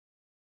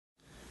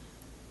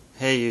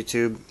Hey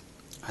YouTube,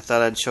 I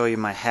thought I'd show you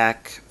my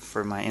hack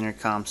for my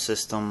intercom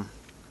system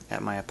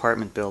at my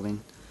apartment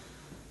building.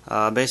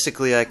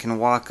 Basically I can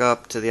walk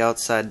up to the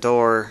outside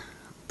door,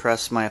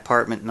 press my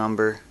apartment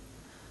number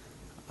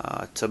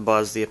to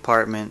buzz the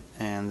apartment,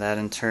 and that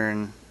in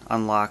turn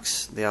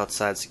unlocks the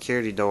outside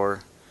security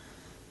door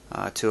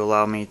to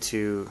allow me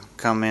to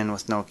come in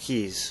with no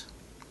keys.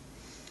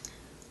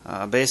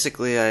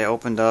 Basically I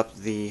opened up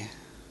the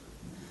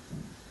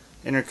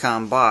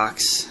intercom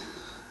box,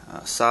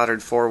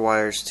 soldered 4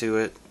 wires to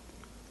it,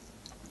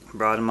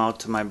 brought them out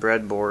to my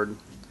breadboard,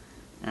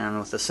 and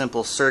with a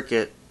simple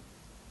circuit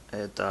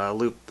it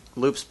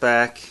loops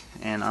back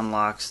and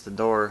unlocks the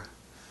door,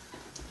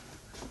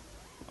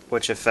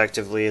 which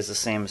effectively is the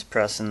same as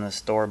pressing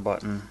this door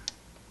button.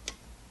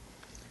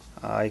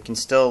 You can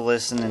still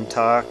listen and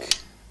talk,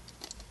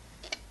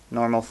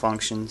 normal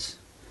functions.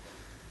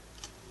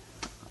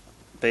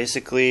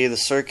 Basically the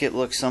circuit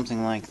looks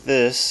something like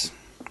this.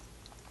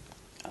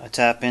 I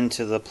tap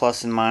into the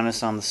plus and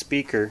minus on the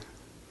speaker,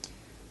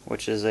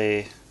 which is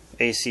a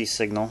AC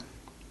signal,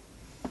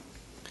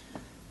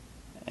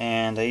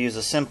 and I use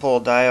a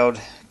simple diode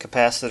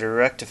capacitor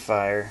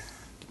rectifier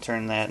to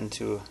turn that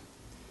into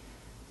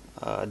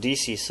a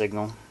DC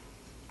signal.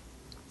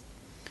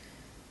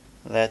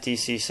 That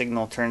DC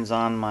signal turns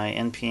on my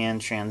NPN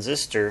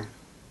transistor,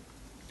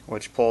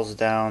 which pulls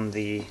down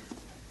the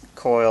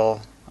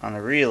coil on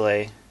the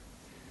relay,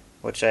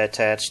 which I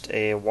attached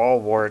a wall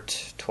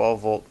wart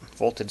 12-volt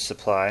voltage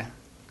supply,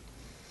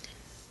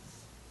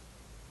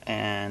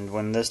 and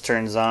when this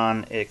turns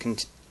on it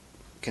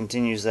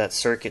continues that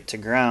circuit to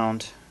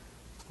ground,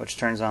 which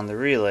turns on the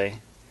relay.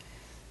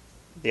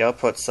 The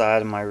output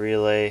side of my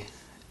relay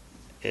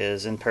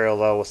is in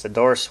parallel with the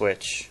door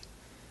switch,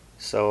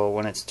 so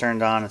when it's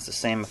turned on it's the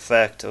same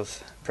effect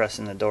of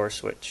pressing the door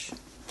switch.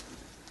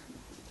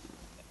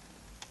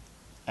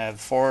 I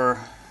have 4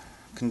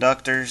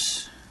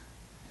 conductors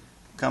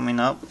coming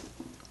up.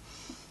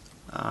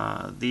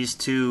 These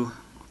 2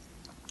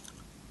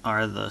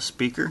 are the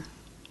speaker,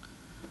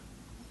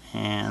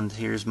 and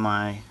here's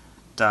my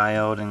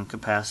diode and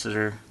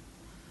capacitor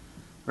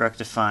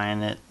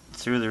rectifying it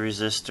through the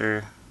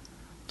resistor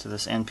to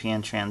this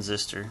NPN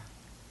transistor.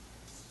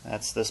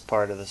 That's this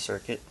part of the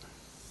circuit.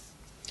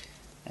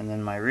 And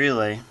then my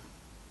relay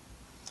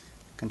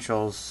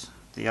controls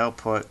the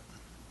output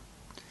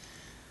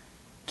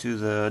to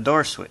the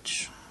door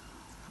switch.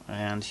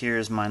 And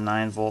here's my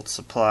 9-volt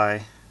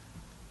supply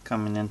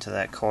coming into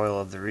that coil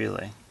of the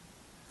relay.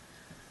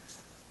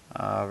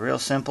 Real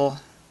simple.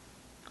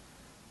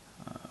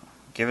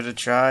 Give it a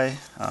try.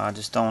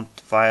 Just don't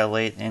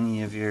violate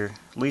any of your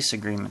lease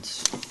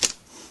agreements.